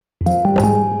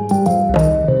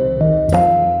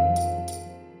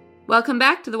Welcome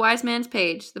back to The Wise Man's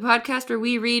Page, the podcast where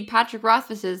we read Patrick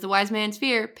Rothfuss's The Wise Man's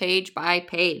Fear page by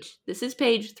page. This is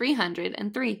page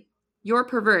 303. You're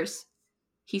perverse,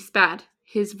 he spat,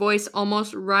 his voice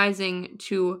almost rising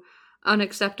to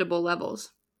unacceptable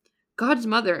levels. God's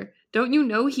mother, don't you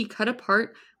know he cut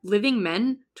apart living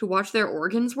men to watch their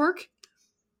organs work?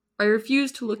 I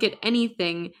refused to look at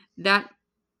anything that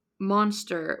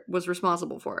monster was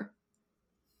responsible for.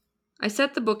 I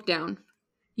set the book down.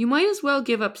 You might as well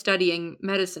give up studying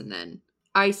medicine then,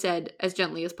 I said as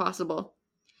gently as possible.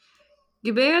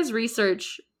 Gibeah's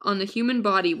research on the human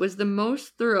body was the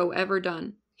most thorough ever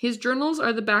done. His journals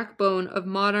are the backbone of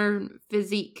modern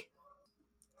physique.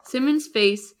 Simmons'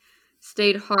 face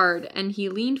stayed hard, and he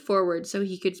leaned forward so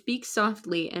he could speak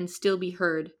softly and still be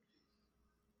heard.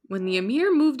 When the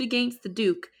Emir moved against the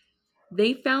Duke,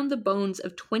 they found the bones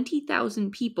of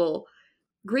 20,000 people,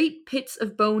 great pits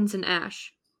of bones and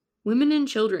ash. Women and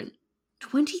children.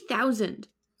 20,000.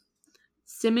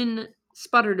 Simmons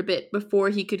sputtered a bit before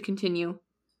he could continue.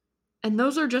 And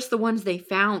those are just the ones they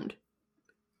found.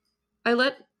 I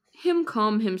let him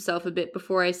calm himself a bit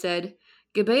before I said,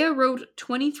 Gibeah wrote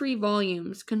 23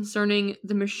 volumes concerning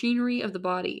the machinery of the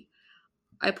body.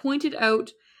 I pointed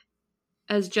out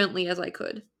as gently as I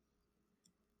could.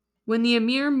 When the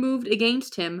Emir moved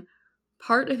against him,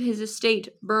 part of his estate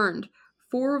burned.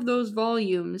 4 of those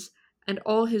volumes and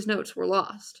all his notes were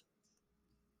lost.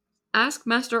 Ask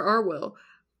Master Arwyll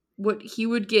what he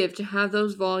would give to have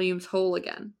those volumes whole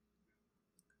again.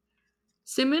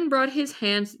 Simmons brought his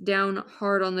hands down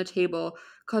hard on the table,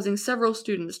 causing several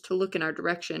students to look in our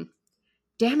direction.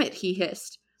 Damn it, he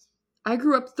hissed. I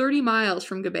grew up 30 miles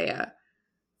from Gibeah.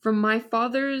 From my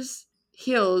father's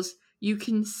hills, you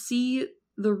can see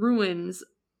the ruins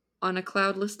on a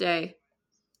cloudless day.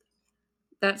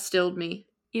 That stilled me.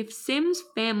 If Sim's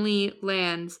family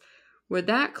lands were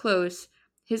that close,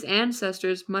 his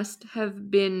ancestors must have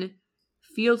been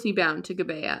fealty bound to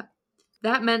Gibeah.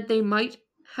 That meant they might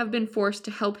have been forced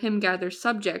to help him gather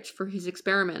subjects for his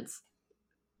experiments.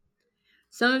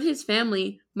 Some of his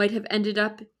family might have ended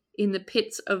up in the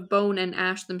pits of bone and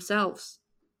ash themselves.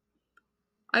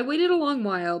 I waited a long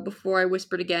while before I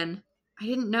whispered again, I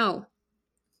didn't know.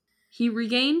 He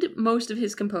regained most of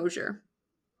his composure.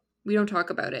 We don't talk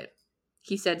about it,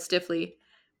 he said stiffly,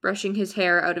 brushing his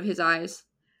hair out of his eyes.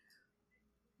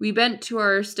 We bent to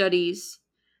our studies,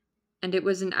 and it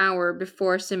was an hour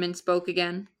before Simmons spoke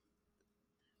again.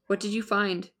 What did you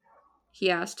find? He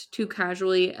asked, too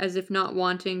casually, as if not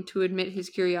wanting to admit his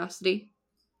curiosity.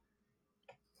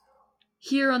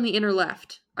 Here on the inner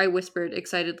left, I whispered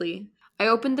excitedly. I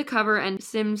opened the cover and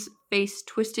Sim's face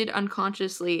twisted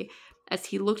unconsciously as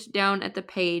he looked down at the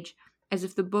page as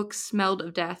if the book smelled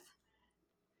of death.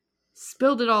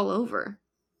 Spilled it all over.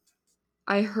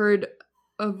 I heard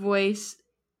a voice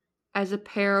as a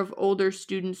pair of older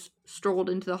students strolled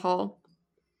into the hall.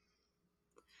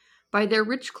 By their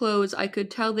rich clothes, I could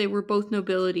tell they were both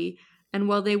nobility, and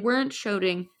while they weren't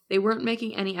shouting, they weren't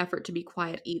making any effort to be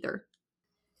quiet either.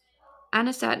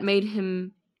 Anisat made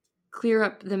him clear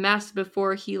up the mess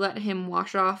before he let him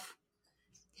wash off.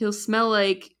 He'll smell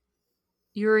like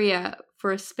urea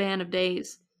for a span of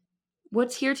days.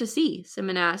 What's here to see?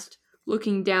 Simon asked,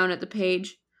 looking down at the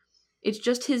page. It's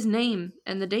just his name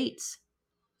and the dates.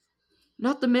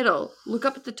 Not the middle. Look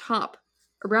up at the top,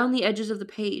 around the edges of the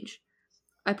page.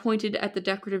 I pointed at the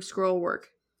decorative scroll work.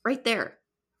 Right there.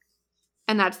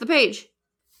 And that's the page.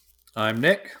 I'm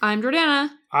Nick. I'm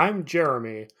Jordana. I'm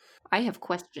Jeremy. I have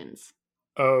questions.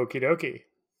 Okie dokie.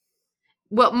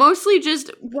 Well, mostly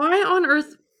just, why on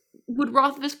earth would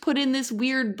Rothfuss put in this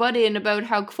weird butt-in about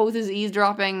how Kvothe is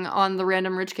eavesdropping on the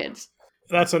random rich kids?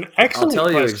 That's an excellent question. I'll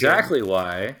tell you exactly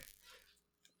why.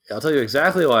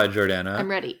 Jordana. I'm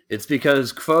ready. It's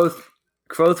because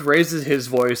Kvothe raises his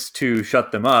voice to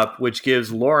shut them up, which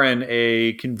gives Lauren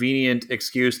a convenient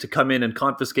excuse to come in and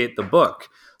confiscate the book.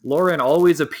 Lauren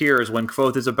always appears when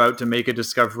Kvothe is about to make a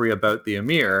discovery about the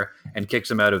Emir and kicks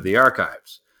him out of the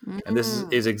archives. And this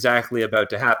is exactly about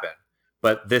to happen.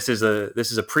 But this is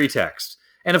a pretext.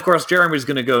 And of course, Jeremy's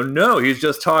going to go, no, he's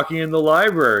just talking in the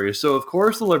library. So of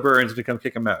course the librarian's going to come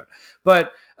kick him out.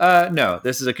 But no,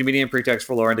 this is a convenient pretext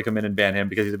for Lauren to come in and ban him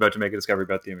because he's about to make a discovery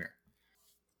about the Emir.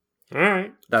 All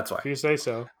right. That's why. If you say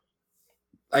so.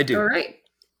 I do. All right.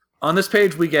 On this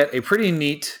page, we get a pretty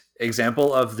neat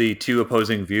example of the two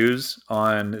opposing views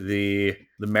on the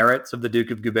merits of the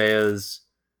Duke of Gibeah's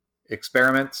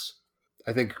experiments.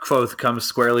 I think Kvothe comes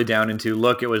squarely down into,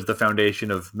 look, it was the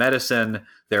foundation of medicine,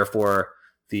 therefore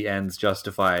the ends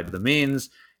justified the means.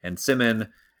 And Simmons,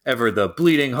 ever the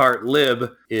bleeding heart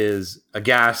lib, is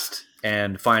aghast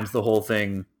and finds the whole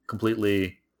thing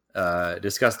completely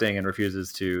disgusting and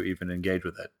refuses to even engage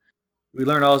with it. We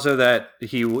learn also that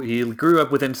he grew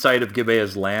up within sight of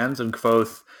Gibeah's lands, and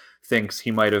Kvothe thinks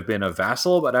he might have been a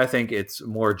vassal, but I think it's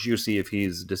more juicy if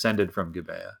he's descended from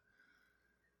Gibeah.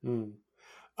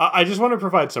 I just want to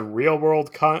provide some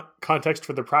real-world context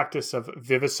for the practice of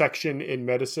vivisection in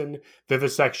medicine.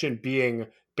 Vivisection being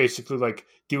basically like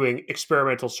doing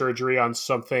experimental surgery on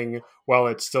something while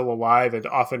it's still alive and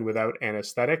often without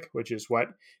anesthetic, which is what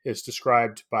is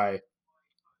described by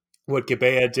what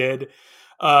Gibeah did.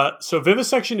 So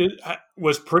vivisection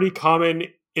was pretty common.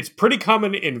 It's pretty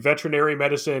common in veterinary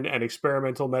medicine and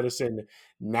experimental medicine.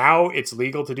 Now it's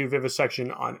legal to do vivisection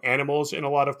on animals in a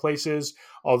lot of places,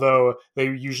 although they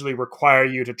usually require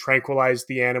you to tranquilize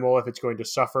the animal if it's going to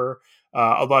suffer.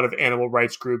 A lot of animal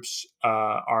rights groups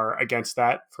are against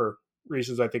that for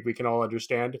reasons I think we can all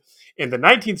understand. In the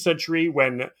 19th century,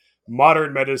 when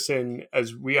modern medicine,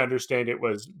 as we understand it,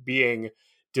 was being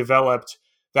developed,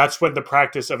 that's when the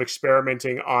practice of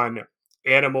experimenting on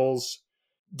animals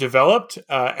developed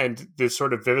and this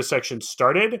sort of vivisection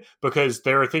started, because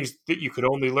there are things that you could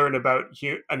only learn about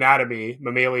anatomy,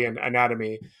 mammalian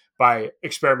anatomy, by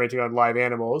experimenting on live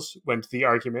animals, went the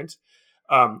argument.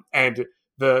 And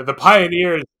the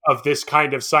pioneers of this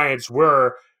kind of science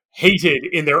were hated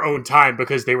in their own time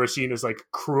because they were seen as like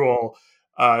cruel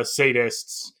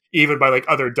sadists, even by like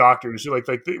other doctors. Like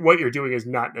what you're doing is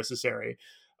not necessary.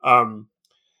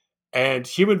 And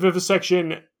human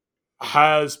vivisection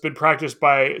has been practiced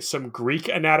by some Greek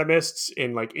anatomists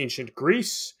in like ancient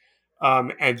Greece,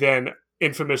 and then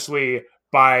infamously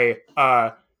by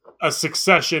a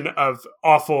succession of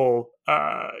awful,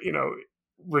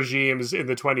 regimes in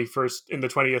the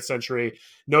 20th century,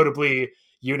 notably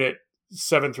Unit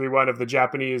 731 of the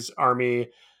Japanese army,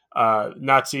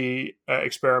 Nazi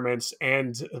experiments,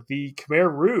 and the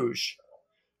Khmer Rouge.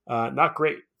 Not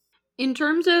great. In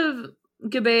terms of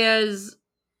Gibeah's,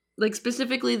 like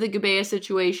specifically the Gibeah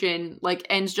situation, like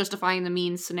ends justifying the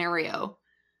means scenario,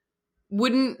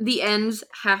 wouldn't the ends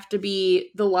have to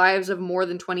be the lives of more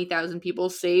than 20,000 people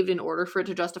saved in order for it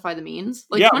to justify the means?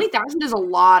 Like 20,000 is a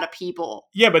lot of people.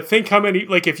 Yeah, but think how many,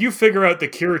 like if you figure out the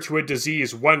cure to a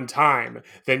disease one time,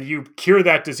 then you cure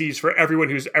that disease for everyone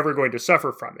who's ever going to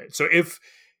suffer from it. So if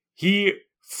he,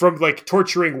 from like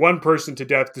torturing one person to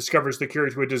death, discovers the cure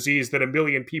to a disease that 1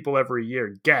 million people every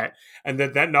year get, and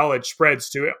then that knowledge spreads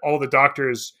to all the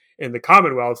doctors in the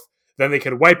Commonwealth, then they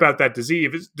can wipe out that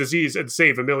disease and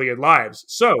save 1 million lives.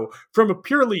 So, from a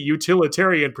purely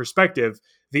utilitarian perspective,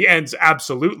 the ends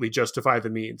absolutely justify the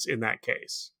means in that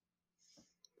case.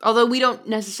 Although we don't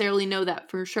necessarily know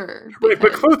that for sure. Right,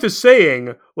 but Kvothe is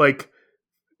saying, like,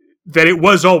 that it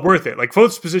was all worth it. Like,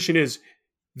 Kvothe's position is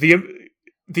even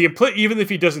if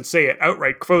he doesn't say it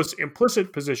outright, Kvothe's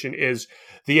implicit position is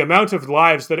the amount of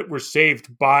lives that were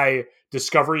saved by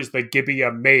discoveries that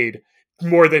Gibeah made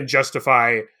more than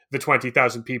justify the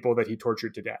 20,000 people that he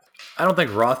tortured to death. I don't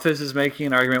think Rothfuss is making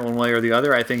an argument one way or the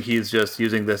other. I think he's just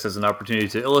using this as an opportunity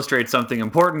to illustrate something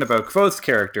important about Kvothe's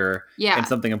character and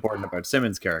something important about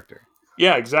Simmons' character.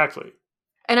 Yeah, exactly.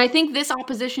 And I think this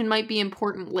opposition might be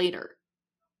important later.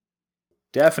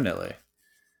 Definitely.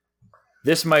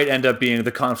 This might end up being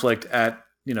the conflict that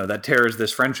tears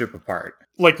this friendship apart.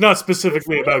 Like, not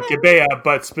specifically about Gibeah,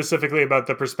 but specifically about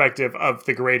the perspective of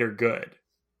the greater good.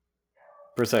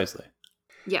 Precisely.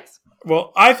 Yes.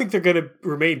 Well, I think they're going to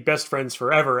remain best friends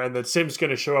forever, and that Sim's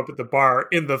going to show up at the bar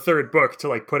in the third book to,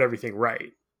 like, put everything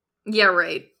right. Yeah,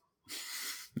 right.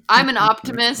 I'm an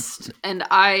optimist, and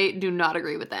I do not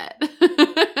agree with that.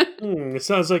 It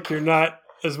sounds like you're not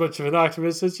as much of an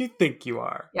optimist as you think you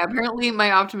are. Yeah, apparently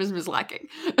my optimism is lacking.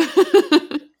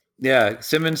 Yeah,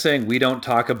 Simmons saying we don't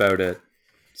talk about it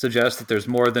suggests that there's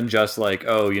more than just like,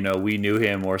 we knew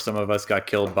him or some of us got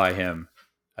killed by him.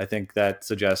 I think that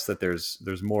suggests that there's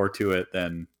more to it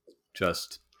than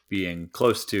just being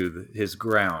close to his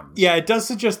ground. Yeah, it does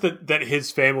suggest that his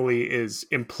family is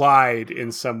implied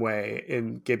in some way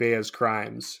in Gibeah's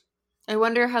crimes. I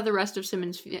wonder how the rest of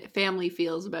Simmons' family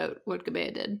feels about what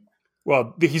Gibeah did.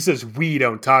 Well, he says we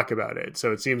don't talk about it,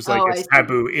 so it seems like it's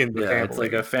taboo in the family. It's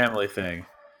like a family thing.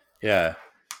 Yeah.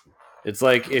 It's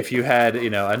like if you had,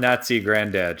 a Nazi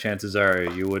granddad, chances are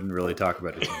you wouldn't really talk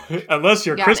about it too much. Unless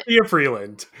you're Chrystia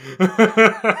Freeland.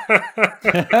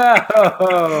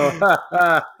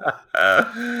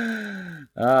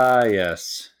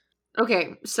 Yes.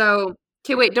 Okay,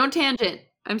 wait, don't tangent.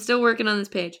 I'm still working on this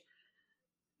page.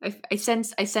 I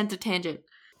sent a tangent.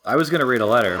 I was going to read a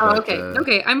letter. Oh, okay.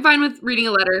 Okay, I'm fine with reading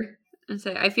a letter. And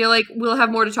say I feel like we'll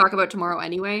have more to talk about tomorrow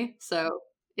anyway, so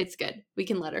it's good. We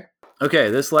can let her.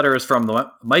 Okay, this letter is from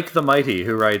Mike the Mighty,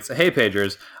 who writes, Hey,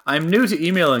 Pagers, I'm new to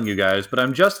emailing you guys, but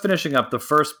I'm just finishing up the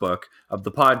first book of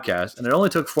the podcast, and it only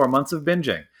took 4 months of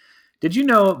binging. Did you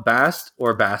know Bast,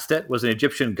 or Bastet, was an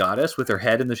Egyptian goddess with her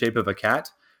head in the shape of a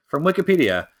cat? From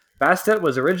Wikipedia, Bastet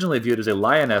was originally viewed as a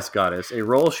lioness goddess, a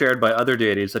role shared by other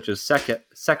deities such as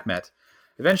Sekhmet.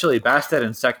 Eventually, Bastet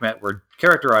and Sekhmet were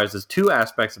characterized as two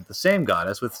aspects of the same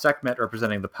goddess, with Sekhmet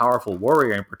representing the powerful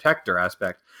warrior and protector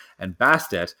aspect, and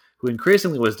Bastet, who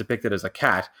increasingly was depicted as a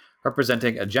cat,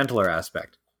 representing a gentler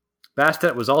aspect.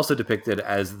 Bastet was also depicted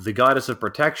as the goddess of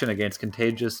protection against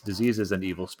contagious diseases and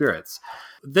evil spirits.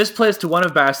 This plays to one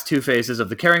of Bast's two faces of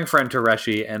the caring friend to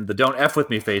Reshi and the don't F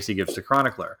with me face he gives to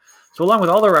Chronicler. So along with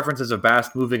all the references of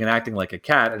Bast moving and acting like a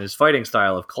cat and his fighting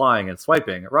style of clawing and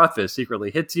swiping, Rothfuss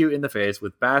secretly hits you in the face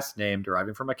with Bast's name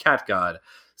deriving from a cat god.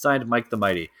 Signed, Mike the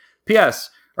Mighty.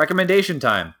 P.S. Recommendation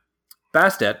time.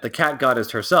 Bastet, the cat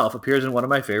goddess herself, appears in one of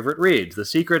my favorite reads, The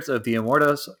Secrets of the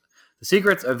Immortal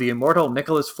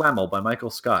Nicholas Flamel by Michael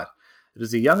Scott. It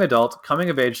is a young adult,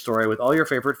 coming-of-age story with all your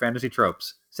favorite fantasy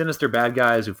tropes. Sinister bad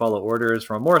guys who follow orders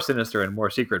from a more sinister and more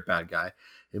secret bad guy.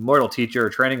 Immortal teacher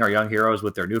training our young heroes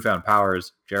with their newfound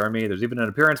powers. Jeremy, there's even an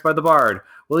appearance by the bard,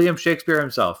 William Shakespeare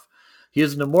himself. He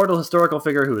is an immortal historical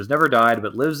figure who has never died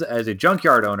but lives as a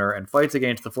junkyard owner and fights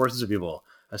against the forces of evil.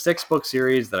 A 6-book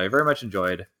series that I very much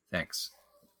enjoyed. Thanks.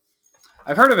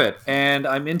 I've heard of it, and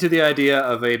I'm into the idea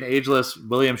of an ageless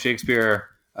William Shakespeare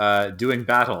doing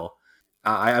battle.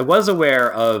 I was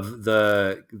aware of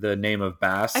the name of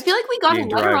Bast. I feel like we got a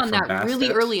letter on that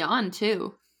really early on,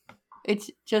 too. It's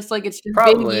just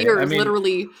Probably. Been years,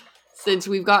 literally, since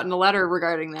we've gotten a letter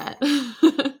regarding that.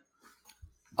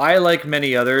 I, like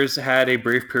many others, had a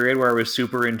brief period where I was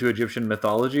super into Egyptian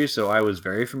mythology, so I was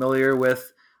very familiar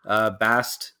with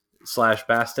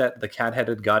Bast/Bastet, the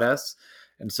cat-headed goddess.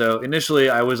 And so initially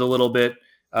I was a little bit,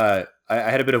 I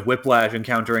had a bit of whiplash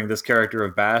encountering this character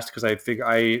of Bast because I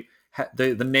figured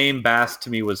the name Bast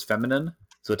to me was feminine.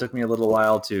 So it took me a little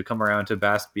while to come around to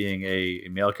Bast being a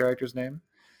male character's name.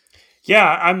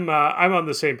 Yeah, I'm on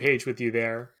the same page with you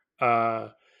there. And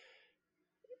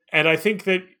I think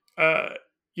that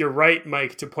you're right,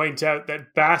 Mike, to point out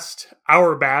that Bast,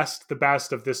 our Bast, the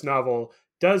Bast of this novel,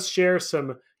 does share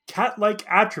some cat-like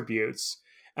attributes.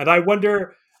 And I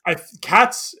wonder...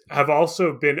 cats have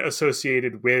also been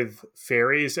associated with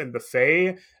fairies and the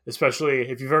fae, especially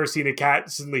if you've ever seen a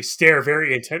cat suddenly stare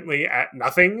very intently at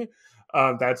nothing.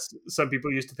 That's some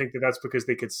people used to think that that's because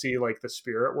they could see like the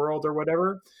spirit world or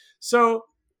whatever. So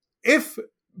if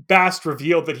Bast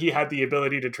revealed that he had the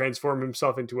ability to transform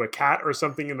himself into a cat or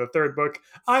something in the third book,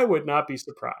 I would not be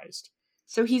surprised.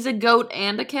 So he's a goat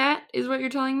and a cat, is what you're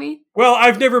telling me? Well,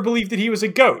 I've never believed that he was a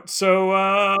goat,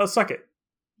 so suck it.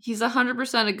 He's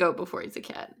 100% a goat before he's a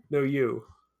cat. No, you.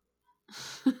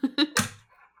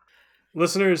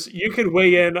 Listeners, you can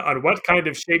weigh in on what kind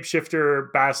of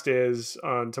shapeshifter Bast is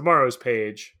on tomorrow's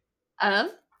page.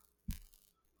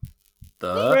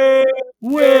 The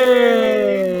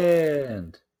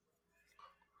wind.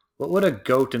 What would a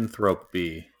goatanthrope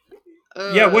be?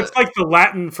 Yeah, what's like the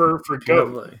Latin for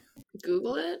goat?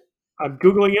 Google it. I'm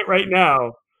Googling it right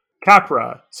now.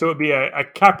 Capra. So it would be a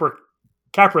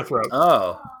caprathrope.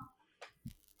 Oh.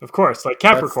 Of course, like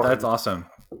Capricorn. That's awesome.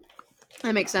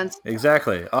 That makes sense.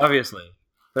 Exactly. Obviously.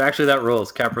 But actually that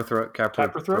rules.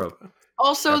 Caprathrope.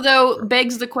 Also, though,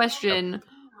 begs the question,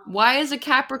 why is a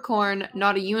Capricorn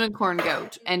not a unicorn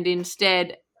goat and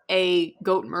instead a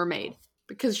goat mermaid?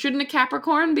 Because shouldn't a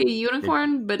Capricorn be a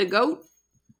unicorn but a goat?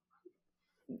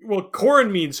 Well,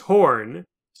 corn means horn,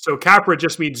 so Capra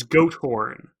just means goat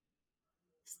horn.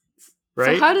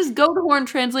 Right? So how does goat horn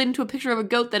translate into a picture of a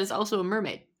goat that is also a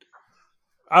mermaid?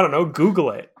 I don't know.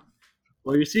 Google it.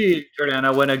 Well, you see,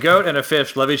 Jordana, when a goat and a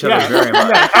fish love each other very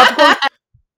much.